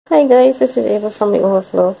Hi guys, this is Ava from the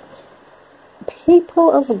Overflow.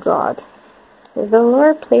 People of God, the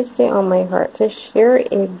Lord placed it on my heart to share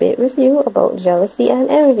a bit with you about jealousy and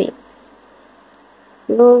envy.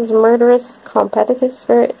 Those murderous, competitive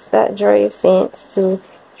spirits that drive saints to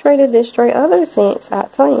try to destroy other saints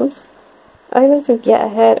at times, either to get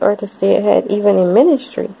ahead or to stay ahead, even in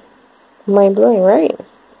ministry. Mind-blowing, right?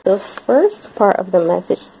 The first part of the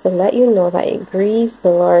message is to let you know that it grieves the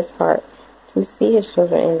Lord's heart to see his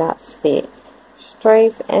children in that state.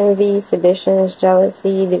 Strife, envy, seditions,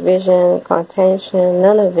 jealousy, division, contention,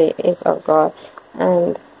 none of it is of God.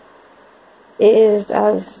 And it is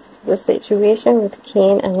as the situation with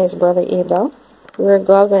Cain and his brother Abel, where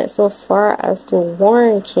God went so far as to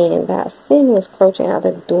warn Cain that sin was crouching at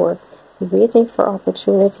the door, waiting for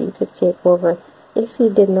opportunity to take over if he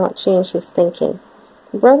did not change his thinking.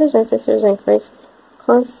 Brothers and sisters in Christ,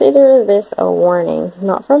 consider this a warning,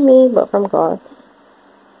 not from me, but from God.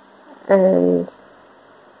 And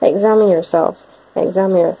examine yourselves,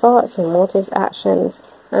 examine your thoughts, your motives, actions,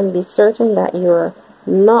 and be certain that you're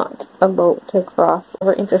not about to cross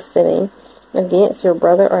over into sinning against your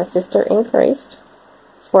brother or sister in Christ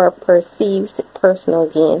for perceived personal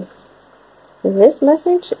gain. This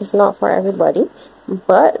message is not for everybody,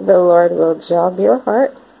 but the Lord will jog your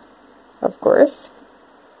heart, of course,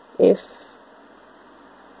 if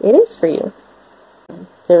it is for you.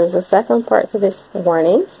 There is a second part to this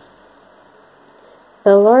warning.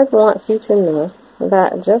 The Lord wants you to know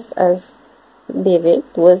that just as David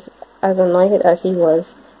was as anointed as he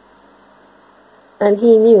was, and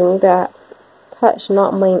he knew that touch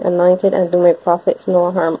not mine anointed and do my prophets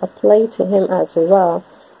no harm applied to him as well,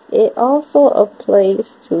 it also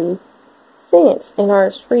applies to saints in our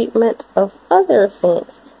treatment of other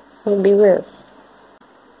saints. So beware.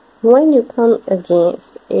 When you come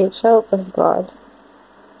against a child of God,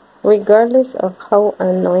 regardless of how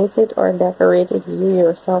anointed or decorated you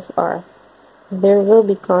yourself are, there will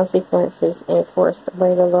be consequences enforced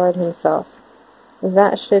by the Lord himself.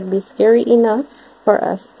 That should be scary enough for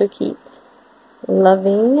us to keep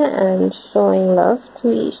loving and showing love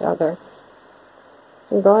to each other.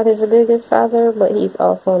 God is a good Father, but he's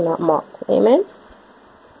also not mocked. Amen?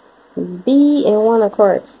 Be in one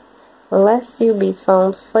accord, lest you be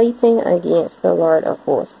found fighting against the Lord of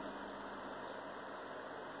hosts.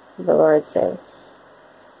 The Lord said.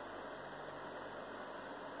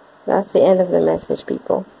 That's the end of the message,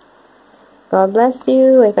 people. God bless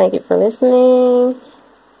you. I thank you for listening.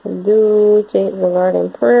 Do take the Lord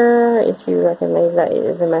in prayer if you recognize that it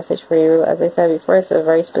is a message for you. As I said before, it's a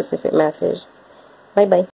very specific message.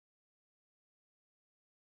 Bye-bye.